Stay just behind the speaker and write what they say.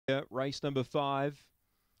Race number 5.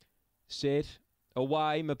 Set.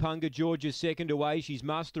 Away, Mapunga Georgia second away. She's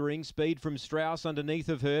mustering speed from Strauss underneath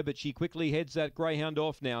of her, but she quickly heads that greyhound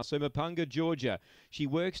off now. So Mapunga Georgia, she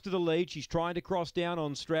works to the lead. She's trying to cross down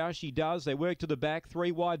on Strauss. She does. They work to the back.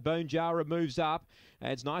 3 wide. Bone Jara moves up.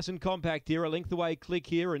 It's nice and compact here. A length away, Click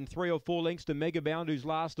here, and 3 or 4 lengths to Mega Bound, who's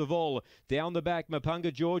last of all. Down the back,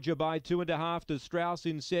 Mapunga Georgia by 2.5 to Strauss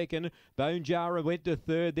in second. Bone Jara went to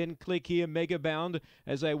third. Then Click here, Mega Bound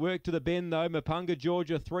as they work to the bend though. Mapunga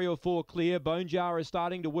Georgia 3 or 4 clear. Bone Jara is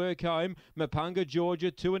starting to work home. Mapunga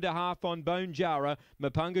Georgia 2.5 on Bone Jara.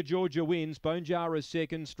 Mapunga Georgia wins. Bone Jara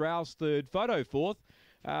second. Strauss third. Photo fourth.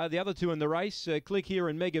 The other two in the race, Click here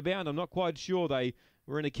and Mega Bound. I'm not quite sure they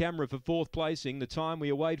were in a camera for fourth placing. The time we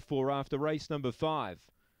await for after race number 5.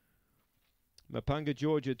 Mapunga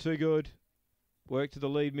Georgia too good. Worked to the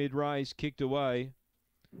lead mid-race. Kicked away.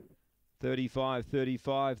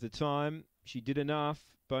 35.35 the time. She did enough.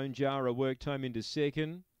 Bone Jara worked home into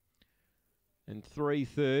second. And 3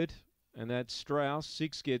 third. And that's Strauss.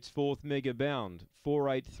 6 gets fourth, Mega Bound. 4,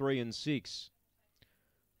 8, 3 and 6.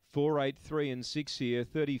 4, 8, 3 and 6 here.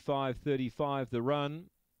 35.35 the run.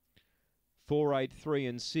 4, 8, 3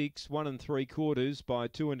 and 6. 1 3/4 by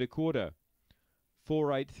 2 1/4.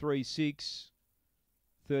 4, 8, 3, 6.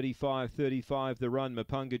 35.35 the run.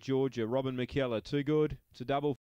 Mapunga Georgia. Robin McKellar too good. It's a double.